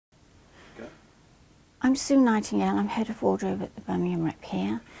I'm Sue Nightingale. I'm head of wardrobe at the Birmingham Rep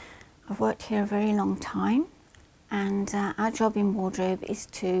here. I've worked here a very long time, and our job in wardrobe is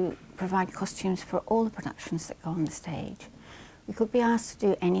to provide costumes for all the productions that go on the stage. We could be asked to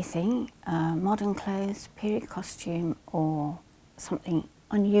do anything, modern clothes, period costume, or something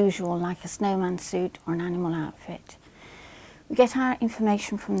unusual like a snowman suit or an animal outfit. We get our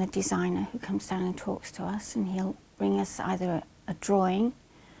information from the designer, who comes down and talks to us, and he'll bring us either a drawing,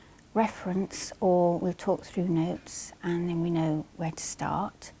 reference, or we'll talk through notes, and then we know where to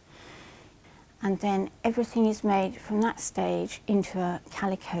start. And then everything is made from that stage into a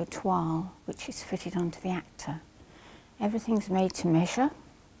calico toile, which is fitted onto the actor. Everything's made to measure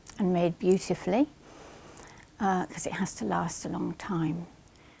and made beautifully, because it has to last a long time.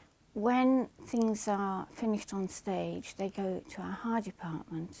 When things are finished on stage, they go to our hire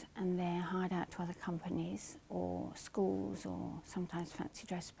department, and they're hired out to other companies or schools or sometimes fancy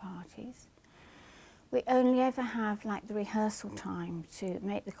dress parties. We only ever have like the rehearsal time to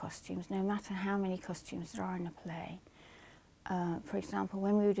make the costumes, no matter how many costumes there are in a play. For example,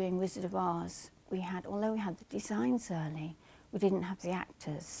 when we were doing Wizard of Oz, although we had the designs early, we didn't have the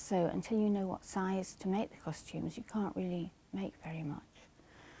actors. So until you know what size to make the costumes, you can't really make very much.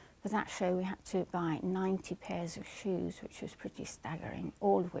 For that show, we had to buy 90 pairs of shoes, which was pretty staggering,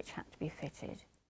 all of which had to be fitted.